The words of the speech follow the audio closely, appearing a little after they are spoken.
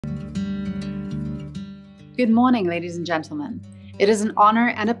Good morning, ladies and gentlemen. It is an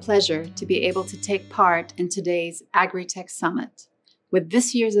honor and a pleasure to be able to take part in today's Agritech Summit, with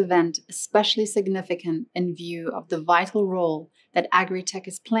this year's event especially significant in view of the vital role that Agritech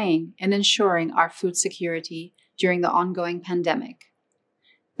is playing in ensuring our food security during the ongoing pandemic.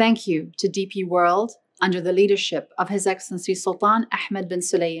 Thank you to DP World, under the leadership of His Excellency Sultan Ahmed bin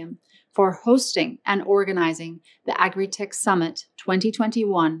Sulayem, for hosting and organizing the Agritech Summit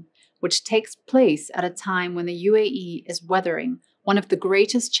 2021, which takes place at a time when the UAE is weathering one of the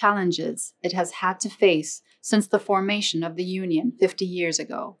greatest challenges it has had to face since the formation of the Union 50 years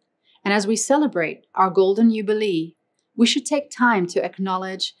ago. And as we celebrate our Golden Jubilee, we should take time to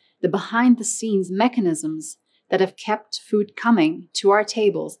acknowledge the behind-the-scenes mechanisms that have kept food coming to our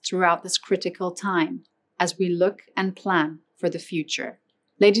tables throughout this critical time as we look and plan for the future.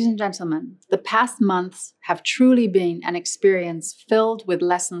 Ladies and gentlemen, the past months have truly been an experience filled with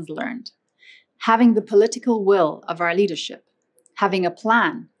lessons learned. Having the political will of our leadership, having a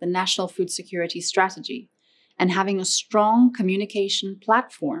plan, the National Food Security Strategy, and having a strong communication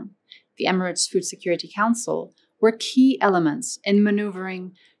platform, the Emirates Food Security Council, were key elements in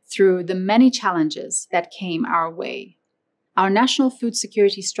maneuvering through the many challenges that came our way. Our National Food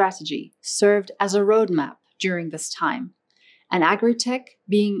Security Strategy served as a roadmap during this time, and Agritech,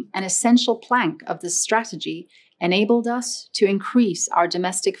 being an essential plank of this strategy, enabled us to increase our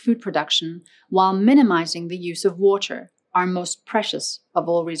domestic food production while minimizing the use of water, our most precious of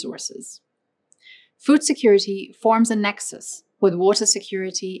all resources. Food security forms a nexus with water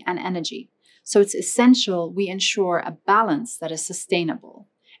security and energy, so it's essential we ensure a balance that is sustainable.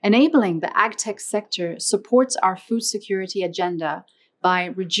 Enabling the agtech sector supports our food security agenda by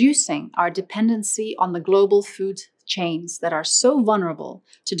reducing our dependency on the global food chains that are so vulnerable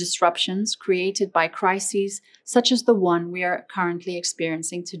to disruptions created by crises such as the one we are currently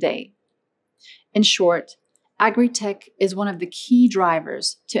experiencing today. In short, Agritech is one of the key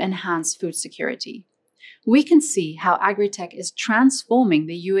drivers to enhance food security. We can see how Agritech is transforming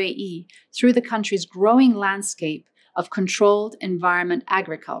the UAE through the country's growing landscape of controlled environment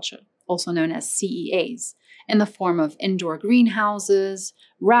agriculture, also known as CEAs, in the form of indoor greenhouses,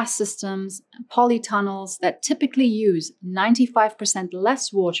 RAS systems, and polytunnels that typically use 95%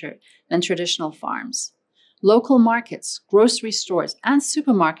 less water than traditional farms. Local markets, grocery stores, and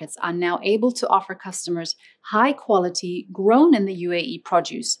supermarkets are now able to offer customers high-quality, grown in the UAE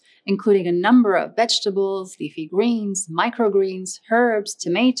produce, including a number of vegetables, leafy greens, microgreens, herbs,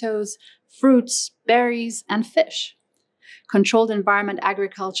 tomatoes, fruits, berries, and fish. Controlled environment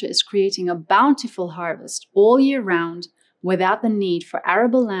agriculture is creating a bountiful harvest all year round without the need for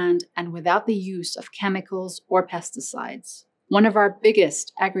arable land and without the use of chemicals or pesticides. One of our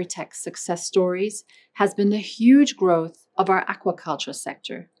biggest Agritech success stories has been the huge growth of our aquaculture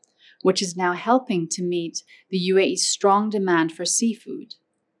sector, which is now helping to meet the UAE's strong demand for seafood.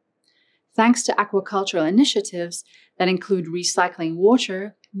 Thanks to aquacultural initiatives that include recycling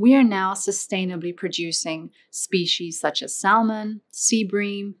water, we are now sustainably producing species such as salmon, sea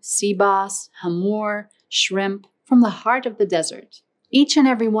bream, sea bass, hamur, shrimp from the heart of the desert. Each and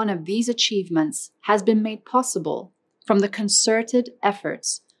every one of these achievements has been made possible from the concerted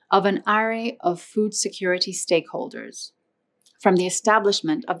efforts of an array of food security stakeholders. From the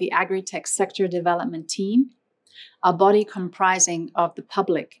establishment of the Agritech Sector Development Team, a body comprising of the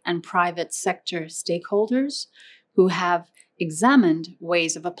public and private sector stakeholders who have examined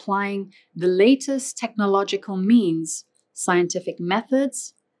ways of applying the latest technological means, scientific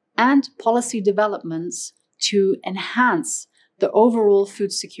methods, and policy developments to enhance the overall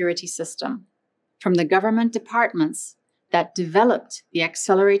food security system. From the government departments that developed the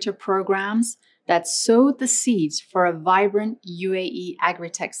accelerator programs that sowed the seeds for a vibrant UAE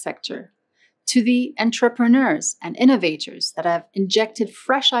agritech sector, to the entrepreneurs and innovators that have injected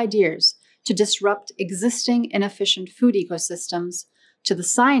fresh ideas to disrupt existing inefficient food ecosystems, to the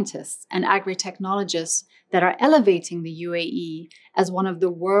scientists and agri-technologists that are elevating the UAE as one of the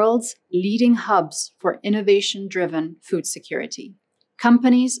world's leading hubs for innovation-driven food security.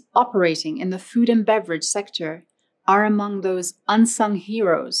 Companies operating in the food and beverage sector are among those unsung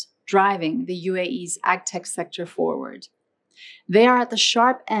heroes driving the UAE's agtech sector forward. They are at the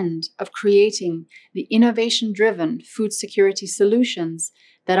sharp end of creating the innovation-driven food security solutions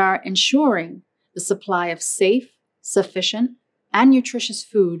that are ensuring the supply of safe, sufficient, and nutritious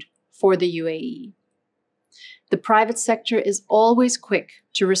food for the UAE. The private sector is always quick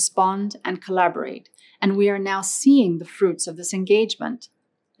to respond and collaborate, and we are now seeing the fruits of this engagement.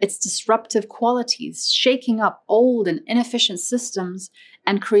 Its disruptive qualities shaking up old and inefficient systems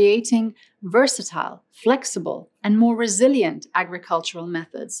and creating versatile, flexible, and more resilient agricultural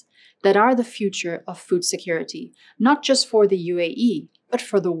methods that are the future of food security, not just for the UAE, but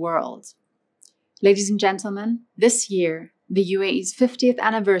for the world. Ladies and gentlemen, this year, the UAE's 50th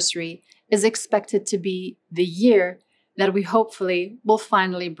anniversary is expected to be the year that we hopefully will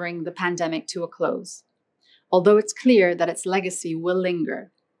finally bring the pandemic to a close, although it's clear that its legacy will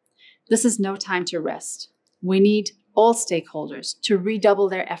linger. This is no time to rest. We need all stakeholders to redouble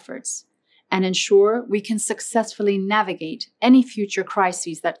their efforts and ensure we can successfully navigate any future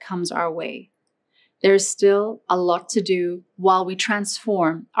crises that comes our way. There is still a lot to do while we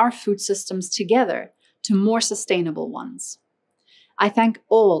transform our food systems together to more sustainable ones. I thank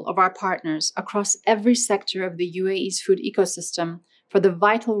all of our partners across every sector of the UAE's food ecosystem for the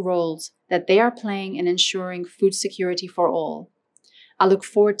vital roles that they are playing in ensuring food security for all. I look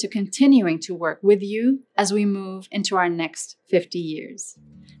forward to continuing to work with you as we move into our next 50 years.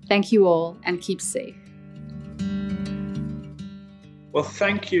 Thank you all and keep safe. Well,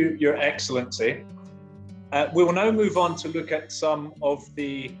 thank you, Your Excellency. We will now move on to look at some of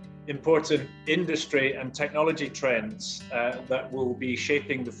the important industry and technology trends that will be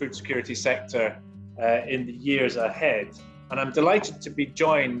shaping the food security sector in the years ahead. And I'm delighted to be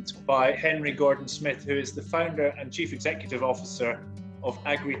joined by Henry Gordon-Smith, who is the founder and chief executive officer of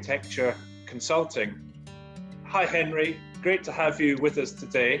Agritech Consulting. Hi, Henry. Great to have you with us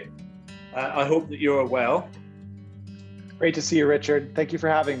today. I hope that you're well. Great to see you, Richard. Thank you for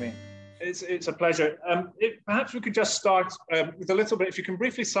having me. It's a pleasure. Perhaps we could just start with a little bit, if you can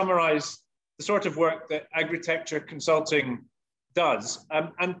briefly summarize the sort of work that Agritech Consulting does,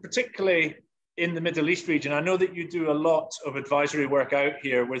 and particularly in the Middle East region. I know that you do a lot of advisory work out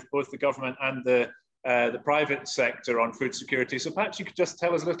here with both the government and the private sector on food security. So perhaps you could just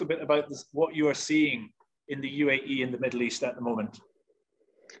tell us a little bit about what you are seeing in the UAE and the Middle East at the moment.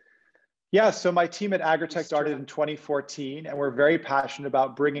 Yeah, so my team at Agritech started in 2014, and we're very passionate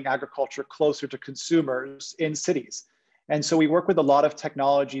about bringing agriculture closer to consumers in cities. And so we work with a lot of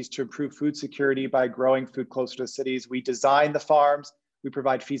technologies to improve food security by growing food closer to cities. We design the farms, we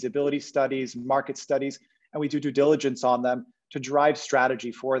provide feasibility studies, market studies, and we do due diligence on them to drive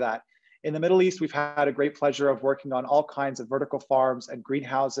strategy for that. In the Middle East, we've had a great pleasure of working on all kinds of vertical farms and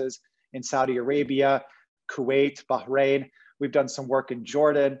greenhouses in Saudi Arabia, Kuwait, Bahrain. We've done some work in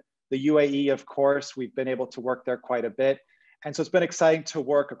Jordan. The UAE, of course, we've been able to work there quite a bit. And so it's been exciting to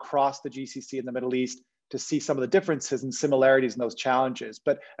work across the GCC in the Middle East to see some of the differences and similarities in those challenges.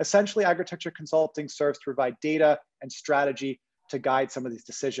 But essentially, Agritech Consulting serves to provide data and strategy to guide some of these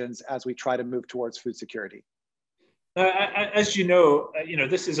decisions as we try to move towards food security. As you know,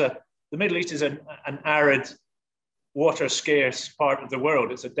 the Middle East is an arid, water scarce part of the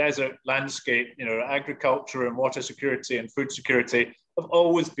world. It's a desert landscape. Agriculture and water security and food security have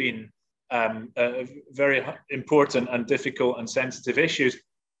always been very important and difficult and sensitive issues.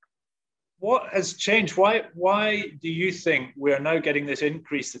 What has changed? Why do you think we are now getting this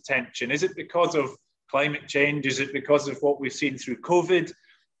increased attention? Is it because of climate change? Is it because of what we've seen through COVID?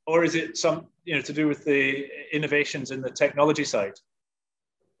 Or is it to do with the innovations in the technology side?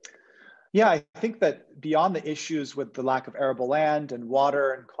 Yeah, I think that beyond the issues with the lack of arable land and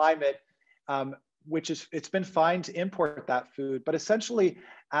water and climate, it's been fine to import that food, but essentially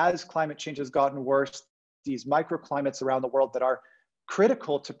as climate change has gotten worse, these microclimates around the world that are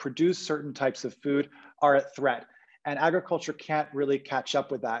critical to produce certain types of food are at threat, and agriculture can't really catch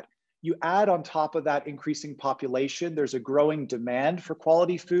up with that. You add on top of that increasing population, there's a growing demand for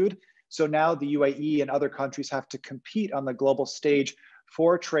quality food. So now the UAE and other countries have to compete on the global stage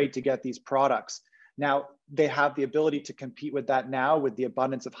for trade to get these products. Now, they have the ability to compete with that now with the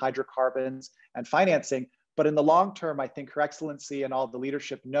abundance of hydrocarbons and financing. But in the long term, I think Her Excellency and all the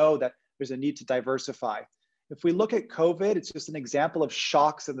leadership know that there's a need to diversify. If we look at COVID, it's just an example of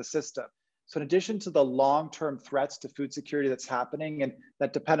shocks in the system. So in addition to the long-term threats to food security that's happening and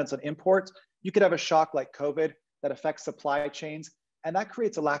that dependence on imports, you could have a shock like COVID that affects supply chains. And that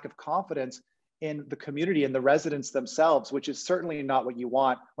creates a lack of confidence in the community and the residents themselves, which is certainly not what you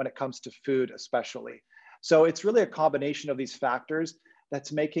want when it comes to food, especially. So it's really a combination of these factors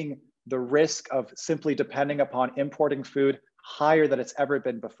that's making the risk of simply depending upon importing food higher than it's ever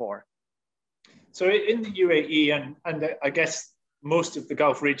been before. So in the UAE, and I guess most of the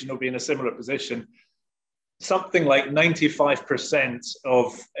Gulf region will be in a similar position, something like 95%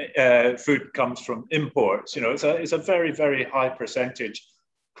 of food comes from imports. It's a very, very high percentage.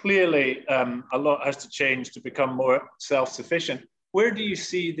 Clearly, a lot has to change to become more self-sufficient. Where do you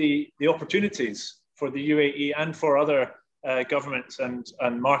see the opportunities for the UAE and for other governments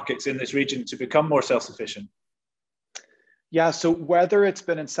and markets in this region to become more self-sufficient? Yeah, so whether it's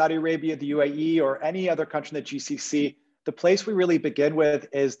been in Saudi Arabia, the UAE, or any other country in the GCC, the place we really begin with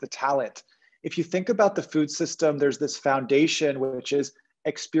is the talent. If you think about the food system, there's this foundation, which is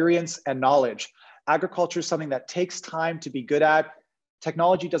experience and knowledge. Agriculture is something that takes time to be good at.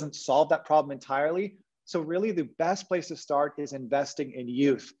 Technology doesn't solve that problem entirely. So really the best place to start is investing in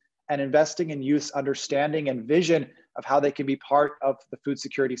youth, and investing in youth's understanding and vision of how they can be part of the food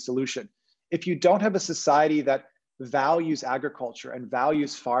security solution. If you don't have a society that values agriculture and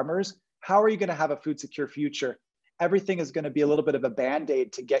values farmers, how are you going to have a food secure future? Everything is going to be a little bit of a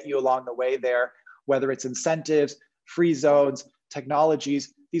band-aid to get you along the way there, whether it's incentives, free zones,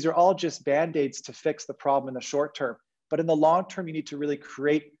 technologies. These are all just band-aids to fix the problem in the short term. But in the long term, you need to really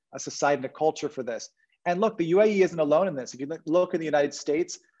create a society and a culture for this. And look, the UAE isn't alone in this. If you look in the United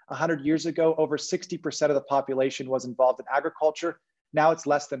States, 100 years ago, over 60% of the population was involved in agriculture. Now it's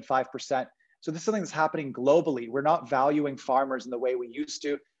less than 5%. So this is something that's happening globally. We're not valuing farmers in the way we used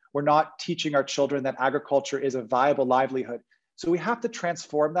to. We're not teaching our children that agriculture is a viable livelihood. So we have to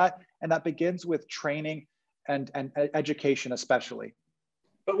transform that. And that begins with training and education, especially.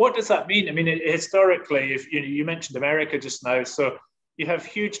 But what does that mean? I mean, historically, if you mentioned America just now, so you have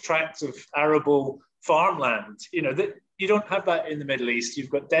huge tracts of arable farmland. That you don't have that in the Middle East. You've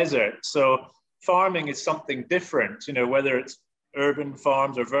got desert. So farming is something different. Whether it's urban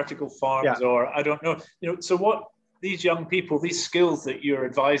farms or vertical farms, or I don't know. So what these young people, these skills that you're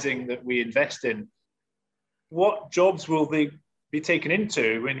advising that we invest in, what jobs will they be taken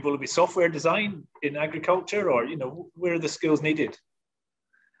into? I mean, will it be software design in agriculture, or where are the skills needed?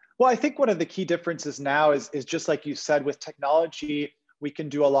 Well, I think one of the key differences now is just like you said, with technology, we can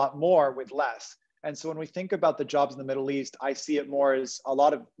do a lot more with less. And so when we think about the jobs in the Middle East, I see it more as a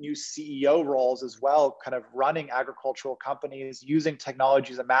lot of new CEO roles as well, kind of running agricultural companies, using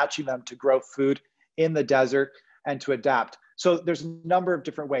technologies and matching them to grow food in the desert and to adapt. So there's a number of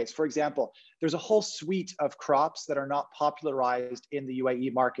different ways. For example, there's a whole suite of crops that are not popularized in the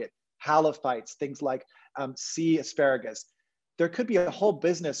UAE market. Halophytes, things like sea asparagus. There could be a whole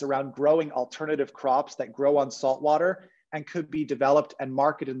business around growing alternative crops that grow on saltwater and could be developed and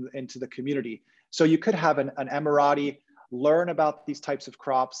marketed into the community. So you could have an Emirati learn about these types of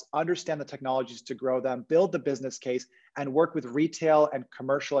crops, understand the technologies to grow them, build the business case, and work with retail and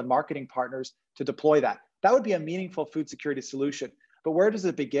commercial and marketing partners to deploy that. That would be a meaningful food security solution. But where does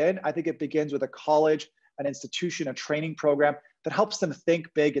it begin? I think it begins with a college, an institution, a training program that helps them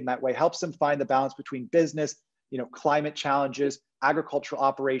think big in that way, helps them find the balance between business, climate challenges, agricultural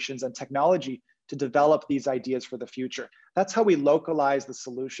operations, and technology to develop these ideas for the future. That's how we localize the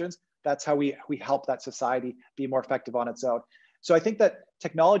solutions. That's how we help that society be more effective on its own. So I think that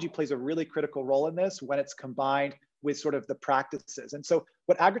technology plays a really critical role in this when it's combined with sort of the practices. And so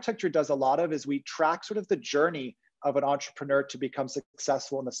what Agritecture does a lot of is we track sort of the journey of an entrepreneur to become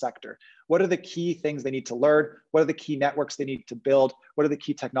successful in the sector. What are the key things they need to learn? What are the key networks they need to build? What are the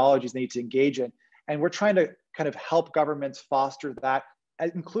key technologies they need to engage in? And we're trying to kind of help governments foster that,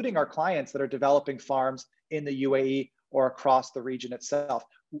 including our clients that are developing farms in the UAE or across the region itself.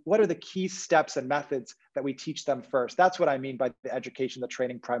 What are the key steps and methods that we teach them first? That's what I mean by the education, the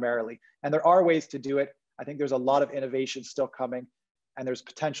training primarily. And there are ways to do it. I think there's a lot of innovation still coming, and there's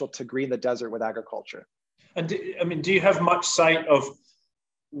potential to green the desert with agriculture. And do you have much sight of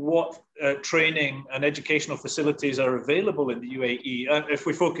what training and educational facilities are available in the UAE? And if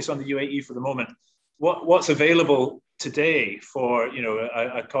we focus on the UAE for the moment, what's available today for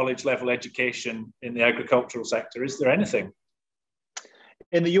a college level education in the agricultural sector? Is there anything?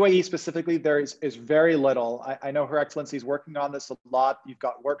 In the UAE specifically, there is very little. I know Her Excellency is working on this a lot. You've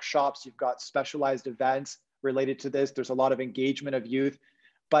got workshops, you've got specialized events related to this. There's a lot of engagement of youth,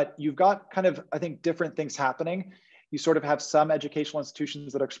 but you've got kind of, I think, different things happening. You sort of have some educational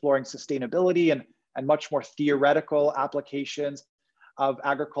institutions that are exploring sustainability and much more theoretical applications of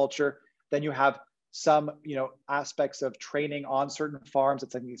agriculture. Then you have some aspects of training on certain farms. I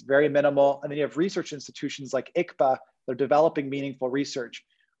think it's very minimal. And then you have research institutions like ICBA. They're developing meaningful research.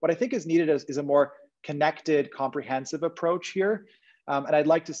 What I think is needed is a more connected, comprehensive approach here. And I'd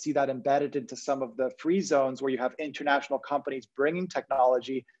like to see that embedded into some of the free zones where you have international companies bringing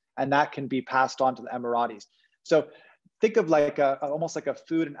technology, and that can be passed on to the Emiratis. So think of like almost like a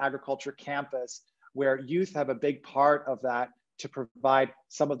food and agriculture campus where youth have a big part of that to provide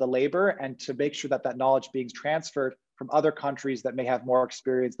some of the labor and to make sure that that knowledge being transferred from other countries that may have more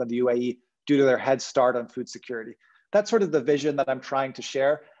experience than the UAE due to their head start on food security. That's sort of the vision that I'm trying to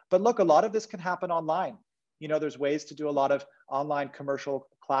share. But look, a lot of this can happen online. There's ways to do a lot of online commercial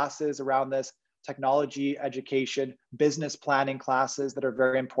classes around this. technology education, business planning classes that are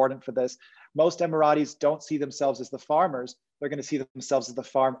very important for this. Most Emiratis don't see themselves as the farmers. They're going to see themselves as the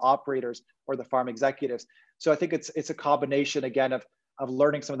farm operators or the farm executives. So I think it's a combination, again, of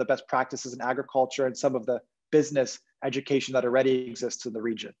learning some of the best practices in agriculture and some of the business education that already exists in the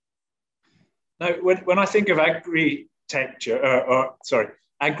region. Now, when I think of Agritech,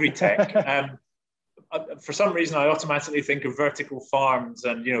 for some reason, I automatically think of vertical farms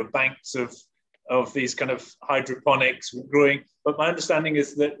and, you know, banks of these kind of hydroponics growing. But my understanding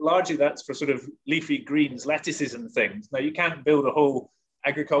is that largely that's for sort of leafy greens, lettuces and things. Now, you can't build a whole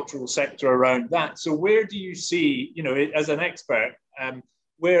agricultural sector around that. So where do you see, you know, as an expert,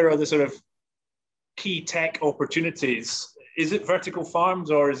 where are the sort of key tech opportunities? Is it vertical farms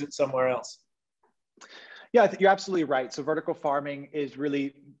or is it somewhere else? Yeah, I think you're absolutely right. So vertical farming is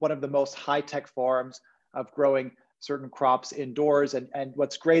really one of the most high-tech forms of growing certain crops indoors. And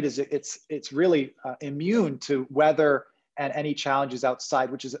what's great is it's really immune to weather and any challenges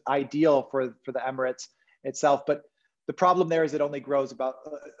outside, which is ideal for the Emirates itself. But the problem there is it only grows about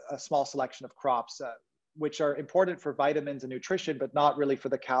a small selection of crops, which are important for vitamins and nutrition, but not really for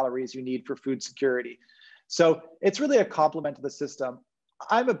the calories you need for food security. So it's really a complement to the system.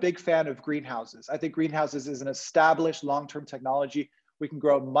 I'm a big fan of greenhouses. I think greenhouses is an established long-term technology. We can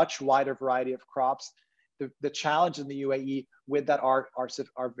grow a much wider variety of crops. The challenge in the UAE with that are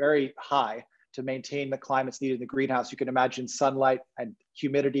very high to maintain the climates needed in the greenhouse. You can imagine sunlight and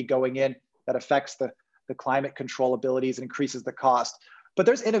humidity going in that affects the climate control abilities and increases the cost. But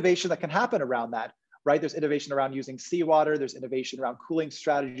there's innovation that can happen around that, right? There's innovation around using seawater. There's innovation around cooling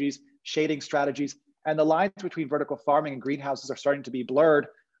strategies, shading strategies. And the lines between vertical farming and greenhouses are starting to be blurred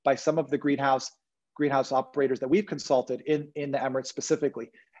by some of the greenhouse operators that we've consulted in the Emirates specifically.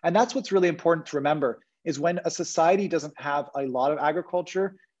 And that's what's really important to remember is when a society doesn't have a lot of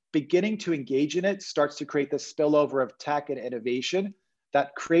agriculture, beginning to engage in it starts to create this spillover of tech and innovation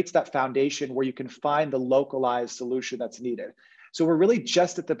that creates that foundation where you can find the localized solution that's needed. So we're really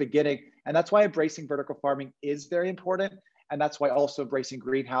just at the beginning. And that's why embracing vertical farming is very important. And that's why also embracing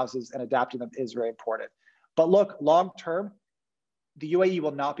greenhouses and adapting them is very important. But look, long term, the UAE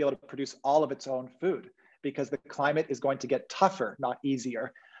will not be able to produce all of its own food because the climate is going to get tougher, not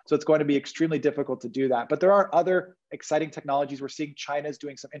easier. So it's going to be extremely difficult to do that. But there are other exciting technologies. We're seeing China's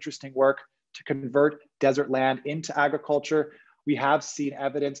doing some interesting work to convert desert land into agriculture. We have seen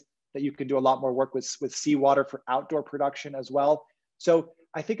evidence that you can do a lot more work with seawater for outdoor production as well. So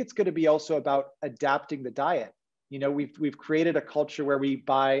I think it's going to be also about adapting the diet. You know, we've created a culture where we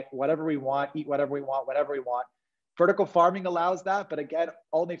buy whatever we want, eat whatever we want, whenever we want. Vertical farming allows that, but again,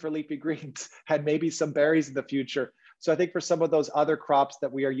 only for leafy greens and maybe some berries in the future. So I think for some of those other crops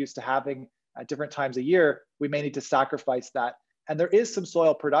that we are used to having at different times a year, we may need to sacrifice that. And there is some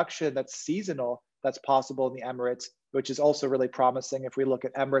soil production that's seasonal that's possible in the Emirates, which is also really promising if we look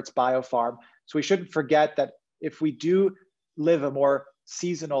at Emirates Biofarm. So we shouldn't forget that if we do live a more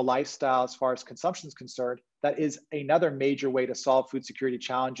seasonal lifestyle as far as consumption is concerned, that is another major way to solve food security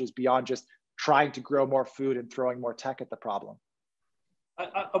challenges beyond just trying to grow more food and throwing more tech at the problem.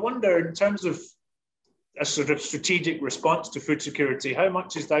 I wonder, in terms of a sort of strategic response to food security, how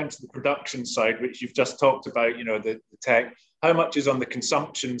much is down to the production side, which you've just talked about, you know, the tech, how much is on the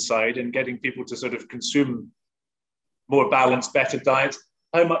consumption side and getting people to sort of consume more balanced, better diets?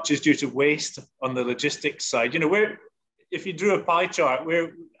 How much is due to waste on the logistics side? You know, where, if you drew a pie chart,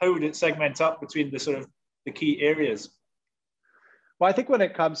 how would it segment up between the sort of the key areas? Well, I think when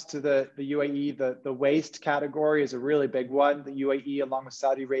it comes to the UAE, the waste category is a really big one. The UAE, along with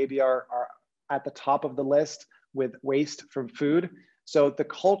Saudi Arabia, are at the top of the list with waste from food. So the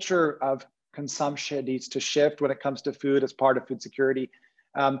culture of consumption needs to shift when it comes to food as part of food security.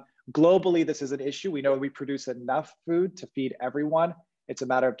 Globally, this is an issue. We know we produce enough food to feed everyone. It's a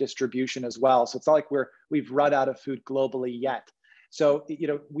matter of distribution as well. So it's not like we've run out of food globally yet. So, you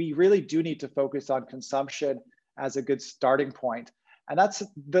know, we really do need to focus on consumption as a good starting point. And that's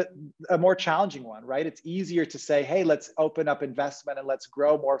a more challenging one, right? It's easier to say, hey, let's open up investment and let's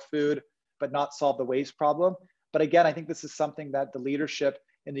grow more food, but not solve the waste problem. But again, I think this is something that the leadership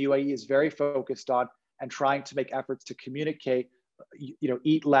in the UAE is very focused on and trying to make efforts to communicate, you know,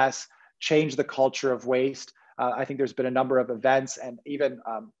 eat less, change the culture of waste. I think there's been a number of events and even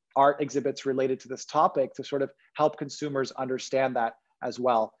art exhibits related to this topic to sort of help consumers understand that as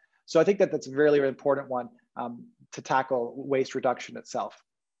well. So I think that that's a really, really important one to tackle waste reduction itself.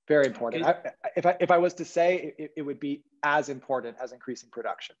 Very important. If I was to say, it would be as important as increasing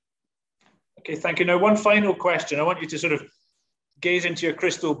production. Okay, thank you. Now, one final question. I want you to sort of gaze into your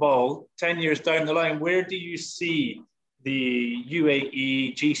crystal ball. 10 years down the line, where do you see the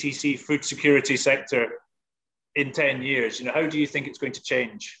UAE GCC food security sector in 10 years? You know, how do you think it's going to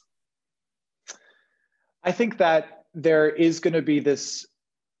change? I think that there is going to be this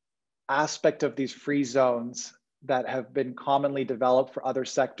aspect of these free zones that have been commonly developed for other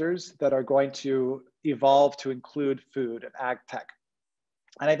sectors that are going to evolve to include food and ag tech.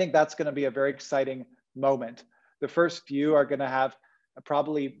 And I think that's going to be a very exciting moment. The first few are going to have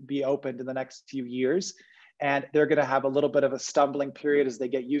probably be opened in the next few years. And they're going to have a little bit of a stumbling period as they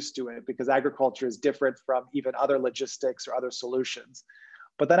get used to it, because agriculture is different from even other logistics or other solutions.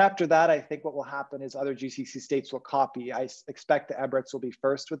 But then after that, I think what will happen is other GCC states will copy. I expect the Emirates will be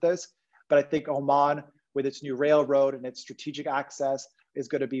first with this, but I think Oman, with its new railroad and its strategic access, is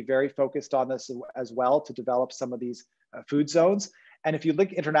going to be very focused on this as well to develop some of these food zones. And if you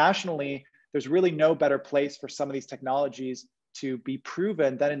look internationally, there's really no better place for some of these technologies to be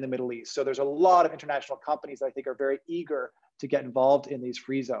proven than in the Middle East. So there's a lot of international companies that I think are very eager to get involved in these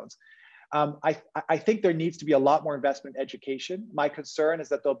free zones. I think there needs to be a lot more investment in education. My concern is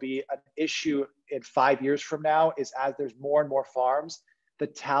that there'll be an issue in 5 years from now, is as there's more and more farms, the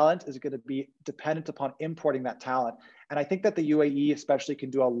talent is going to be dependent upon importing that talent. And I think that the UAE especially can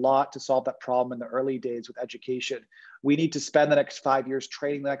do a lot to solve that problem in the early days with education. We need to spend the next 5 years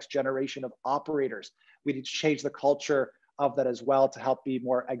training the next generation of operators. We need to change the culture of that as well to help be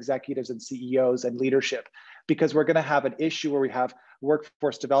more executives and CEOs and leadership, because we're going to have an issue where we have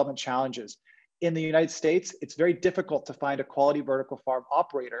workforce development challenges. In the United States, it's very difficult to find a quality vertical farm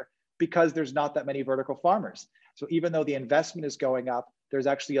operator because there's not that many vertical farmers. So even though the investment is going up, there's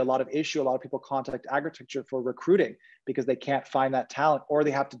actually a lot of issue. A lot of people contact Agritech for recruiting because they can't find that talent, or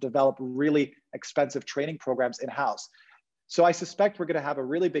they have to develop really expensive training programs in-house. So I suspect we're going to have a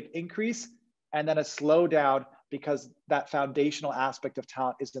really big increase and then a slowdown because that foundational aspect of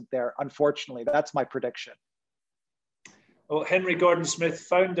talent isn't there. Unfortunately, that's my prediction. Well, Henry Gordon-Smith,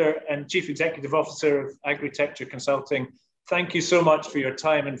 founder and chief executive officer of Agritech Consulting, thank you so much for your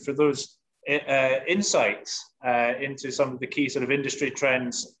time and for those insights into some of the key sort of industry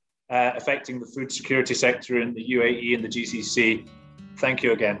trends affecting the food security sector in the UAE and the GCC. Thank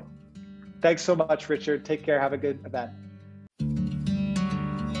you again. Thanks so much, Richard. Take care. Have a good event.